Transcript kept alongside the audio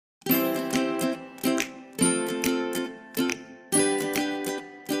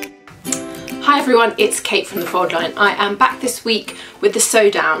Hi everyone, it's Kate from the Fold Line. I am back this week with the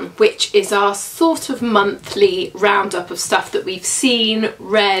Sew Down, which is our sort of monthly roundup of stuff that we've seen,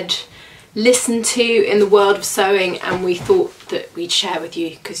 read, listened to in the world of sewing, and we thought that we'd share with you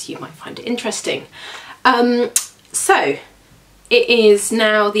because you might find it interesting. So it is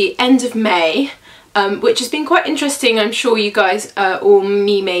now the end of May, which has been quite interesting. I'm sure you guys are all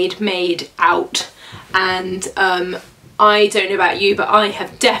made out, and I don't know about you, but I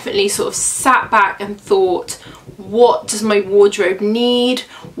have definitely sort of sat back and thought, what does my wardrobe need?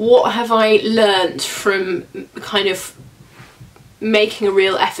 What have I learnt from kind of making a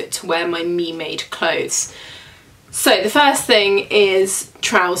real effort to wear my me-made clothes? So the first thing is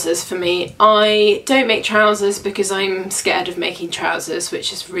trousers for me. I don't make trousers because I'm scared of making trousers,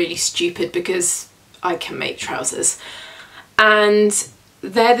 which is really stupid because I can make trousers. And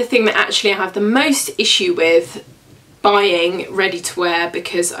they're the thing that actually I have the most issue with buying ready to wear,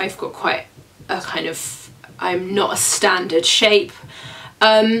 because I've got quite a kind of, I'm not a standard shape.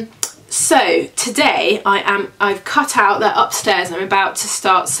 So today I've cut out, they're upstairs, I'm about to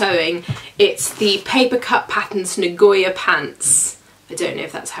start sewing. It's the Paper Cut Patterns Nagoya pants. I don't know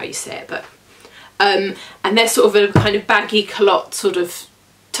if that's how you say it, but and they're sort of a kind of baggy culotte sort of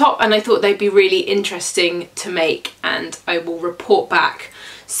top, and I thought they'd be really interesting to make, and I will report back.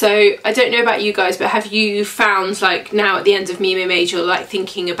 So I don't know about you guys, but have you found, like, now at the end of Me Made, you're like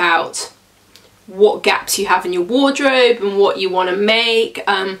thinking about what gaps you have in your wardrobe and what you want to make?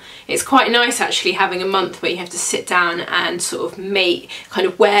 It's quite nice actually having a month where you have to sit down and sort of make, kind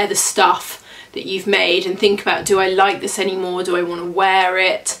of wear the stuff that you've made and think about, do I like this anymore? Do I want to wear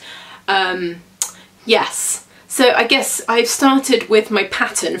it? Yes. So I guess I've started with my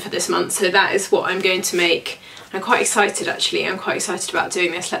pattern for this month, so that is what I'm going to make. I'm quite excited actually, I'm quite excited about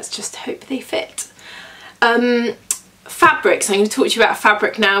doing this. Let's just hope they fit. Fabrics, I'm going to talk to you about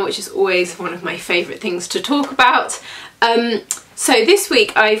fabric now, which is always one of my favourite things to talk about. So this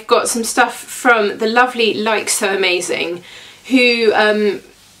week I've got some stuff from the lovely Like So Amazing, who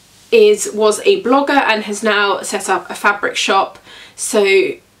was a blogger and has now set up a fabric shop. So,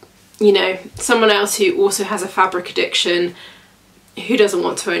 you know, someone else who also has a fabric addiction, who doesn't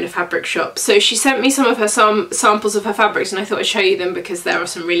want to own a fabric shop. So she sent me some of her samples of her fabrics, and I thought I'd show you them because there are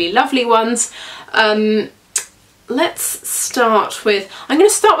some really lovely ones. Let's start with, I'm going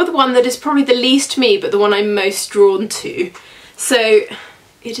to start with one that is probably the least me, but the one I'm most drawn to. So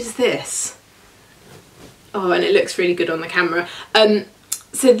it is this. Oh, and it looks really good on the camera.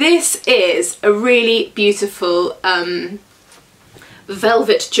 So this is a really beautiful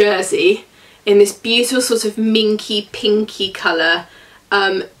velvet jersey in this beautiful sort of minky pinky colour.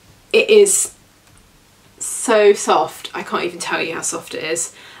 It is so soft, I can't even tell you how soft it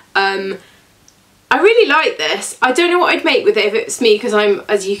is. I really like this. I don't know what I'd make with it if it's me, because I'm,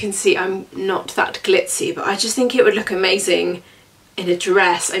 as you can see, I'm not that glitzy, but I just think it would look amazing in a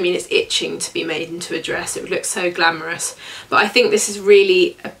dress. I mean, it's itching to be made into a dress. It would look so glamorous. But I think this is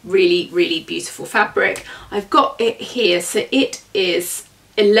really a really beautiful fabric. I've got it here, so it is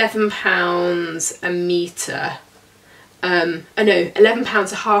 £11 a metre. No,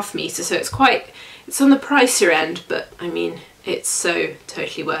 £11 a half metre, so it's on the pricier end, but I mean, it's so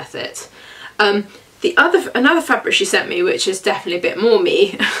totally worth it. Another fabric she sent me, which is definitely a bit more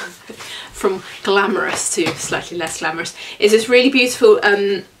me, from glamorous to slightly less glamorous, is this really beautiful,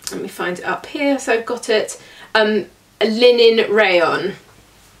 let me find it up here, so I've got it, a linen rayon.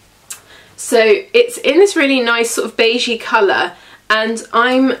 So it's in this really nice sort of beigey colour, and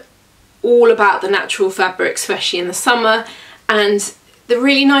I'm all about the natural fabric, especially in the summer. And the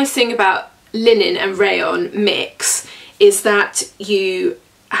really nice thing about linen and rayon mix is that you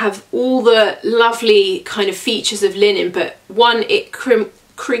have all the lovely kind of features of linen, but one, it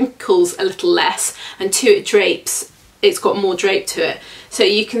crinkles a little less, and two, it drapes, it's got more drape to it. So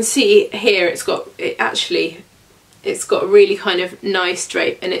you can see here it's got a really kind of nice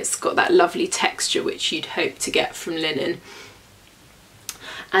drape, and it's got that lovely texture which you'd hope to get from linen.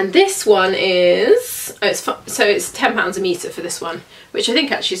 And this one is, so it's £10 a metre for this one, which I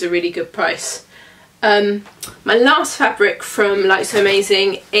think actually is a really good price. My last fabric from Like So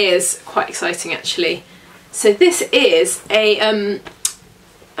Amazing is quite exciting actually. So this is a,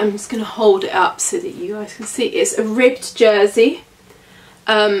 I'm just going to hold it up so that you guys can see, it's a ribbed jersey.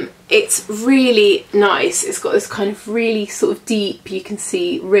 It's really nice, it's got this kind of really sort of deep, you can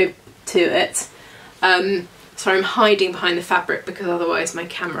see, rib to it. Sorry, I'm hiding behind the fabric because otherwise my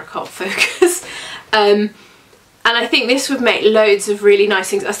camera can't focus. And I think this would make loads of really nice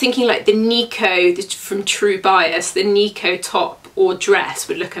things. I was thinking like the Nico from True Bias, the Nico top or dress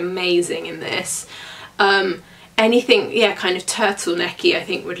would look amazing in this. anything, yeah, kind of turtlenecky I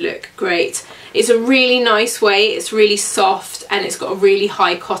think would look great. It's a really nice weight, it's really soft, and it's got a really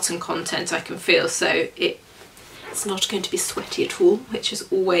high cotton content I can feel, so it's not going to be sweaty at all, which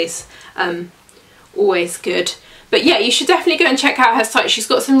is always always good. But yeah, you should definitely go and check out her site. She's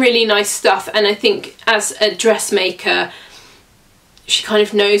got some really nice stuff, and I think as a dressmaker she kind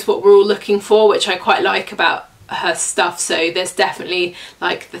of knows what we're all looking for, which I quite like about her stuff. So there's definitely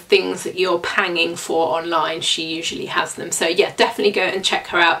like the things that you're panging for online, she usually has them. So yeah, definitely go and check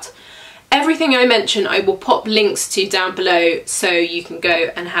her out. Everything I mention I will pop links to down below so you can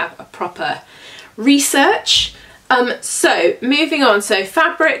go and have a proper research. So moving on, so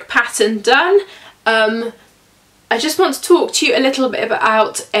fabric pattern done. I just want to talk to you a little bit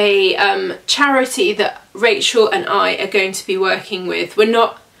about a charity that Rachel and I are going to be working with. We're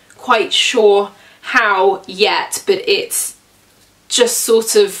not quite sure how yet, but it's just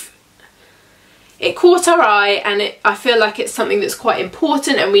sort of, it caught our eye, and I feel like it's something that's quite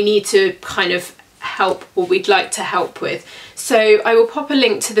important and we need to kind of help, or we'd like to help with. So I will pop a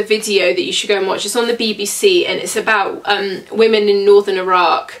link to the video that you should go and watch. It's on the BBC, and it's about women in northern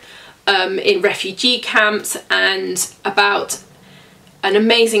Iraq in refugee camps, and about an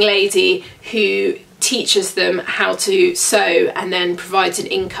amazing lady who teaches them how to sew and then provides an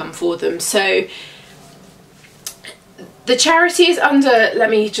income for them. So the charity is under, let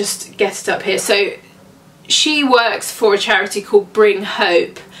me just get it up here. So she works for a charity called Bring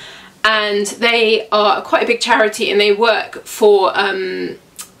Hope, and they are quite a big charity, and they work for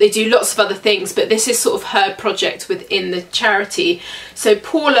they do lots of other things, but this is sort of her project within the charity. So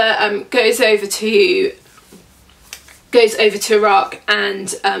Paula goes over to Iraq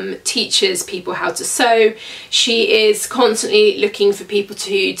and teaches people how to sew. She is constantly looking for people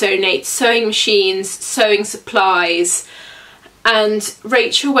to donate sewing machines, sewing supplies, and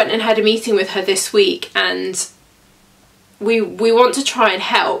Rachel went and had a meeting with her this week, and we want to try and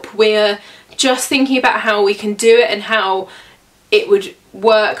help. We're just thinking about how we can do it and how it would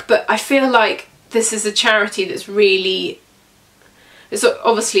work, but I feel like this is a charity that's really, it's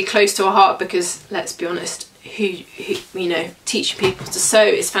obviously close to our heart, because let's be honest, who you know, teaching people to sew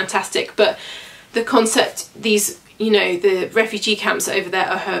is fantastic, but the concept, these, you know, the refugee camps over there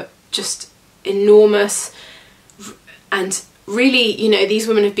are just enormous, and really, you know, these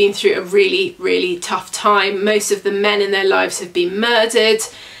women have been through a really, really tough time. Most of the men in their lives have been murdered.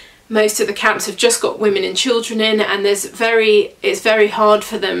 Most of the camps have just got women and children in, and it's very hard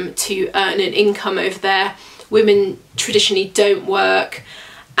for them to earn an income over there. Women traditionally don't work,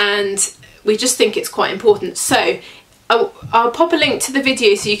 and we just think it's quite important. So I'll pop a link to the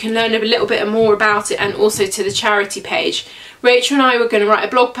video so you can learn a little bit more about it, and also to the charity page. Rachel and I were going to write a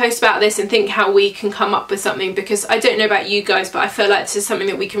blog post about this and think how we can come up with something, because I don't know about you guys, but I feel like this is something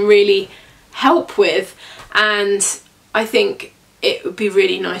that we can really help with, and I think it would be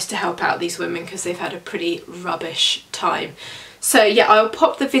really nice to help out these women because they've had a pretty rubbish time. So yeah, I'll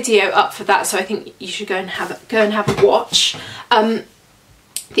pop the video up for that, so I think you should go and have a watch.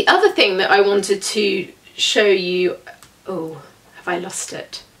 The other thing that I wanted to show you, oh, have I lost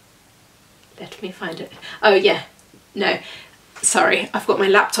it? Let me find it. Oh yeah, no, sorry, I've got my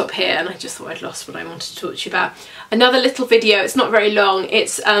laptop here and I just thought I'd lost what I wanted to talk to you about. Another little video, it's not very long,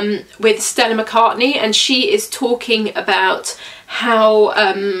 it's with Stella McCartney, and she is talking about how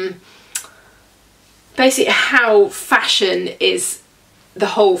basically how fashion is, the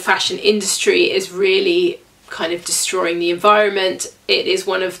whole fashion industry is really kind of destroying the environment. It is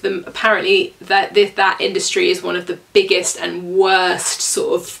one of them, apparently that industry is one of the biggest and worst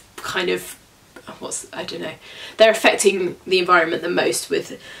sort of kind of, I don't know, they're affecting the environment the most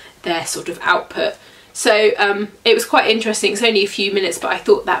with their sort of output. So it was quite interesting. It's only a few minutes, but I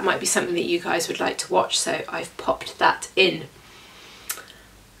thought that might be something that you guys would like to watch, so I've popped that in.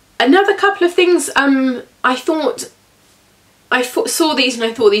 Another couple of things, I saw these and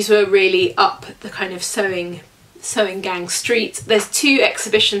I thought these were really up the kind of sewing gang street. There's 2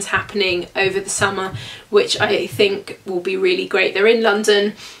 exhibitions happening over the summer which I think will be really great. They're in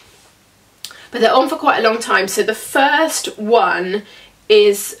London, but they're on for quite a long time. So the first one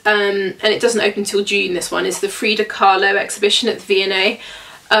is, and it doesn't open till June, this one, is the Frida Kahlo exhibition at the V&A.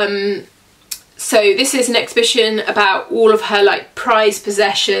 So this is an exhibition about all of her like prized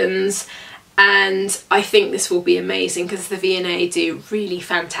possessions, and I think this will be amazing because the V&A do really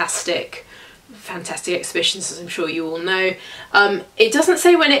fantastic exhibitions, as I'm sure you all know. It doesn't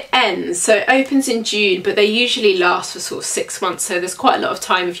say when it ends, so it opens in June, but they usually last for sort of 6 months, so there's quite a lot of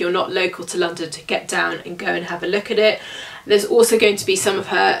time if you're not local to London to get down and go and have a look at it. There's also going to be some of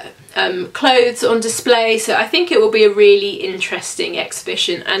her clothes on display, so I think it will be a really interesting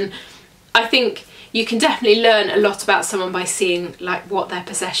exhibition. And I think, you can definitely learn a lot about someone by seeing like what their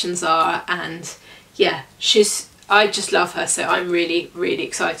possessions are, and yeah, I just love her, so I'm really, really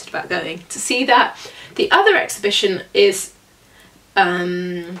excited about going to see that. The other exhibition is,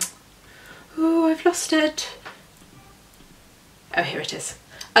 oh, I've lost it. Oh, here it is.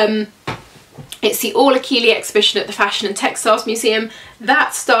 It's the All Achille exhibition at the Fashion and Textiles Museum.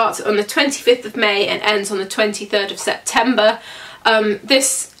 That starts on the 25th of May and ends on the 23rd of September. I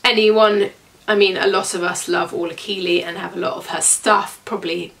mean, a lot of us love All Achille and have a lot of her stuff.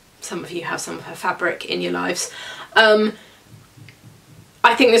 Probably some of you have some of her fabric in your lives. I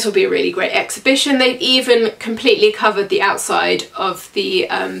think this will be a really great exhibition. They've even completely covered the outside of the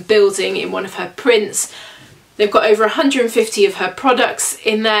building in one of her prints. They've got over 150 of her products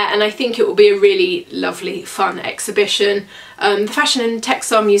in there, and I think it will be a really lovely, fun exhibition. The Fashion and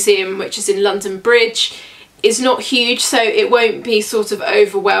Textile Museum, which is in London Bridge, is not huge, so it won't be sort of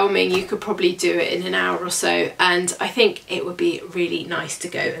overwhelming. You could probably do it in an hour or so, and I think it would be really nice to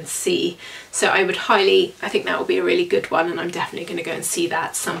go and see. So I think that will be a really good one, and I'm definitely going to go and see that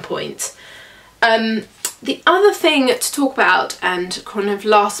at some point. The other thing to talk about, and kind of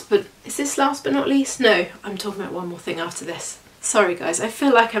is this last but not least? No, I'm talking about one more thing after this. Sorry guys, I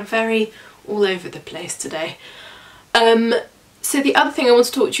feel like I'm very all over the place today. So the other thing I want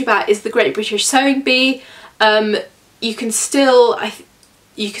to talk to you about is the Great British Sewing Bee. You can still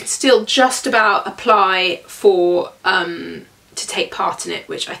just about apply for to take part in it,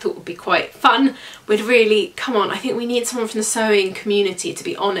 which I thought would be quite fun. We'd really, come on, I think we need someone from the sewing community to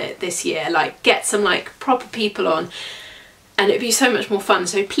be on it this year, like get some like proper people on, and it'd be so much more fun.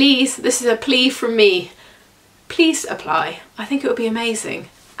 So please, this is a plea from me, please apply. I think it would be amazing.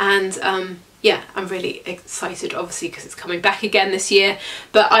 And yeah, I'm really excited obviously because it's coming back again this year,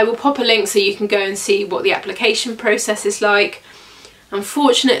 but I will pop a link so you can go and see what the application process is like.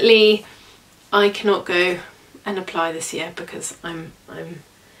 Unfortunately, I cannot go and apply this year because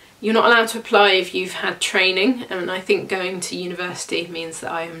you're not allowed to apply if you've had training, and I think going to university means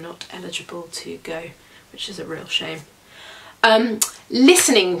that I am not eligible to go, which is a real shame.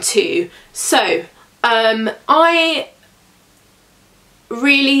 Listening to, so I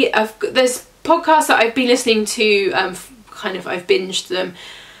really there's podcasts that I've been listening to, I've binged them.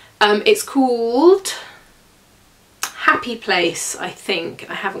 It's called Happy Place, I think.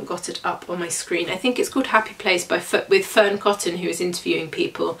 I haven't got it up on my screen. I think it's called Happy Place with Fern Cotton, who is interviewing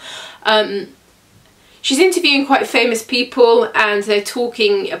people. She's interviewing quite famous people, and they're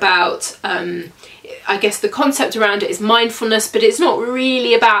talking about, I guess the concept around it is mindfulness, but it's not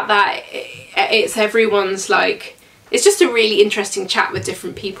really about that. It's everyone's like, it's just a really interesting chat with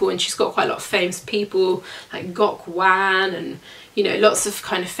different people, and she's got quite a lot of famous people like Gok Wan and, you know, lots of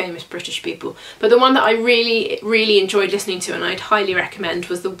kind of famous British people. But the one that I really, really enjoyed listening to, and I'd highly recommend,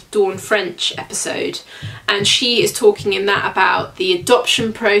 was the Dawn French episode. And she is talking in that about the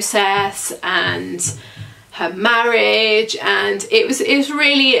adoption process and her marriage, and it was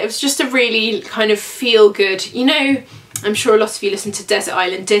just a really kind of feel good, you know, I'm sure a lot of you listen to Desert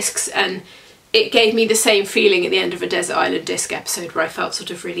Island Discs, and it gave me the same feeling at the end of a Desert Island Disc episode, where I felt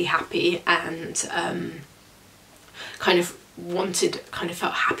sort of really happy and kind of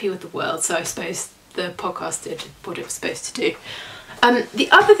felt happy with the world. So I suppose the podcast did what it was supposed to do. The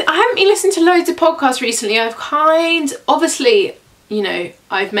other thing, I haven't been listening to loads of podcasts recently. Obviously, you know,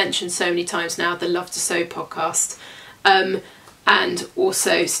 I've mentioned so many times now the Love to Sew podcast, and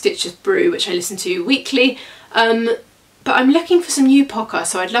also Stitches Brew, which I listen to weekly. But I'm looking for some new podcasts,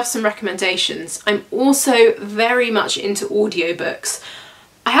 so I'd love some recommendations. I'm also very much into audiobooks.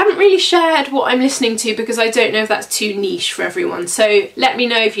 I haven't really shared what I'm listening to because I don't know if that's too niche for everyone, so let me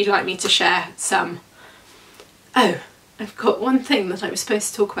know if you'd like me to share some. Oh, I've got one thing that I was supposed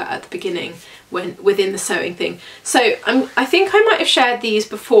to talk about at the beginning within the sewing thing. So I think I might have shared these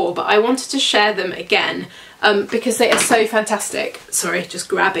before, but I wanted to share them again because they are so fantastic. Sorry, just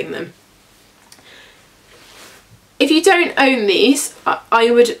grabbing them. If you don't own these,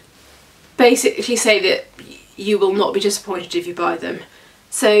 I would basically say that you will not be disappointed if you buy them.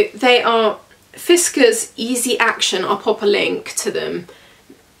 So they are Fisker's Easy Action. I'll pop a link to them.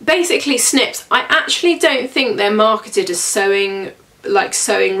 Basically snips. I actually don't think they're marketed as sewing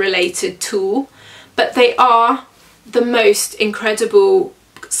related tool, but they are the most incredible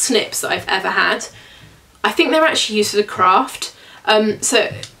snips that I've ever had. I think they're actually used for the craft. So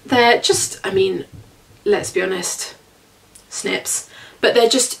they're just, I mean, let's be honest, snips, but they're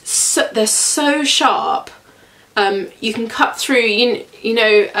just they're so sharp. You can cut through, you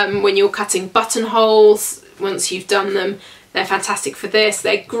know, when you're cutting buttonholes, once you've done them, They're fantastic for this.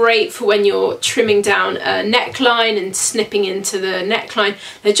 They're great for when you're trimming down a neckline and snipping into the neckline.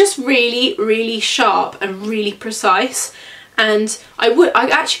 They're just really, really sharp and really precise. And I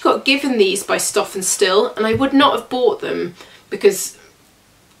actually got given these by Stoff and Still, and I would not have bought them because,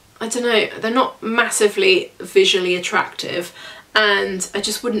 I don't know, they're not massively visually attractive, and I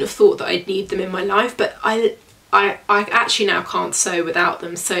just wouldn't have thought that I'd need them in my life, but I actually now can't sew without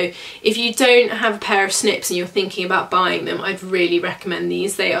them. So if you don't have a pair of snips and you're thinking about buying them, I'd really recommend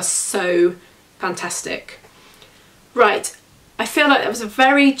these. They are so fantastic. Right, I feel like that was a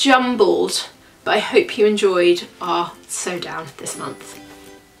very jumbled, but I hope you enjoyed our sew down this month.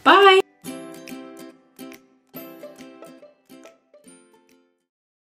 Bye!